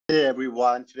Hey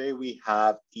everyone, today we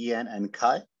have Ian and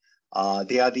Kai.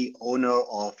 They are the owner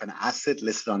of an asset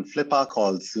listed on Flippa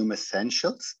called Zoom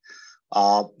Essentials.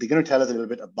 They're going to tell us a little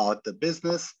bit about the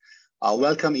business.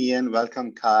 Welcome Ian,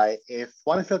 welcome Kai. If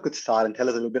one of you could start and tell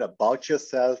us a little bit about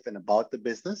yourself and about the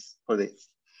business for this.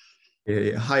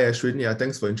 Hi Ashwin,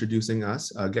 thanks for introducing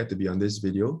us. Glad to be on this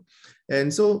video.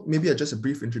 And so maybe just a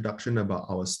brief introduction about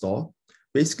our store.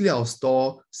 Basically, our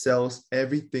store sells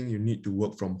everything you need to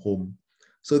work from home.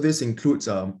 So this includes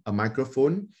a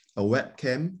microphone, a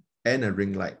webcam, and a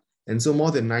ring light. And so more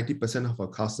than 90% of our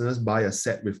customers buy a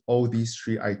set with all these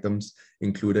three items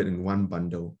included in one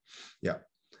bundle. Yeah.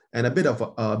 And a bit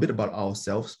about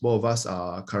ourselves. Both of us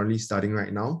are currently studying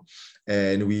right now,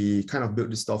 and we kind of built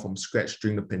this store from scratch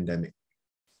during the pandemic.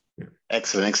 Yeah.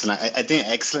 Excellent. I think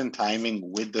excellent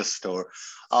timing with the store.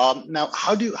 Now,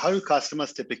 how do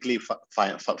customers typically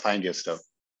find your store?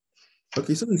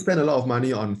 Okay, so we spend a lot of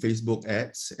money on Facebook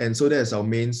ads, and so that's our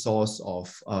main source of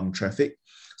traffic.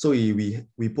 So we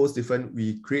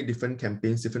create different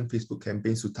campaigns, different Facebook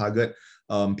campaigns to target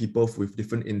people with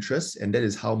different interests, and that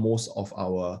is how most of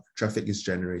our traffic is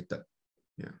generated.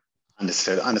 Yeah.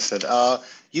 Understood.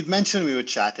 You'd mentioned, we were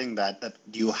chatting that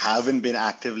you haven't been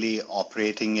actively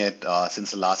operating it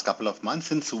since the last couple of months.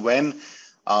 Since when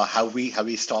have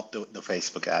we stopped the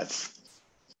Facebook ads?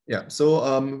 Yeah,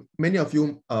 so many of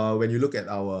you, when you look at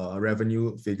our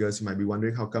revenue figures, you might be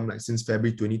wondering how come since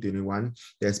February 2021,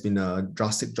 there's been a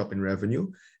drastic drop in revenue.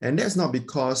 And that's not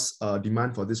because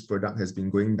demand for this product has been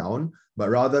going down, but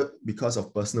rather because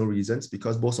of personal reasons,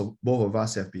 because both of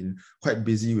us have been quite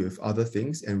busy with other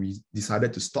things, and we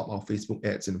decided to stop our Facebook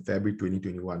ads in February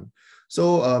 2021.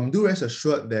 So do rest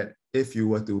assured that if you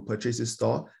were to purchase this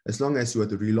store, as long as you were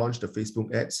to relaunch the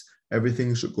Facebook ads,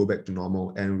 everything should go back to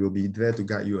normal, and we'll be there to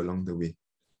guide you along the way.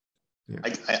 Yeah.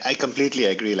 I completely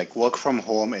agree. Like, work from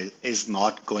home is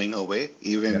not going away.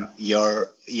 Even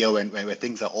when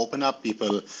things are open up,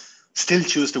 people still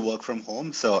choose to work from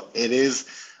home. So it is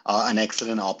an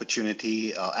excellent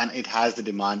opportunity, and it has the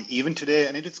demand even today,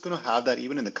 and it's going to have that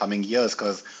even in the coming years,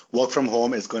 because work from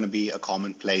home is going to be a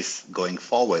commonplace going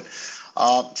forward.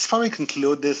 Just before we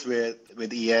conclude this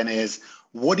with Ian, is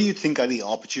what do you think are the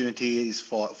opportunities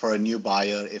for a new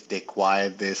buyer if they acquire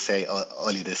this, say,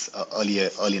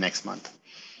 early next month?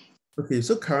 Okay,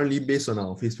 so currently, based on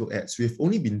our Facebook ads, we've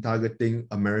only been targeting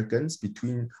Americans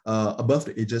between above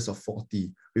the ages of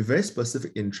 40 with very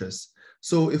specific interests.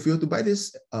 So if we were to buy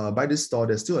this store,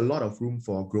 there's still a lot of room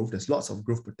for growth. There's lots of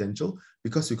growth potential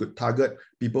because we could target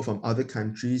people from other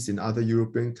countries, in other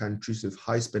European countries with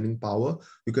high spending power.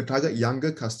 We could target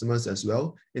younger customers as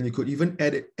well. And you could even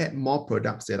add more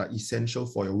products that are essential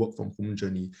for your work from home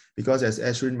journey. Because as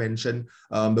Ashwin mentioned,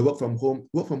 the work from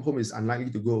home is unlikely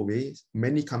to go away.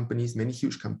 Many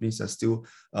huge companies are still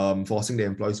forcing their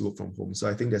employees to work from home. So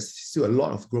I think there's still a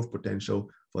lot of growth potential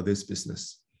for this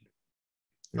business.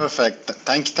 Perfect.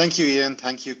 Thank you, Ian.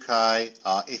 Thank you, Kai.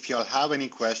 If y'all have any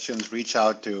questions, reach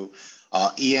out to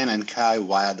Ian and Kai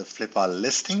via the Flippa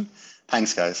listing.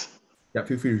 Thanks, guys. Yeah,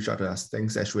 feel free to reach out to us.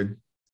 Thanks, Ashwin.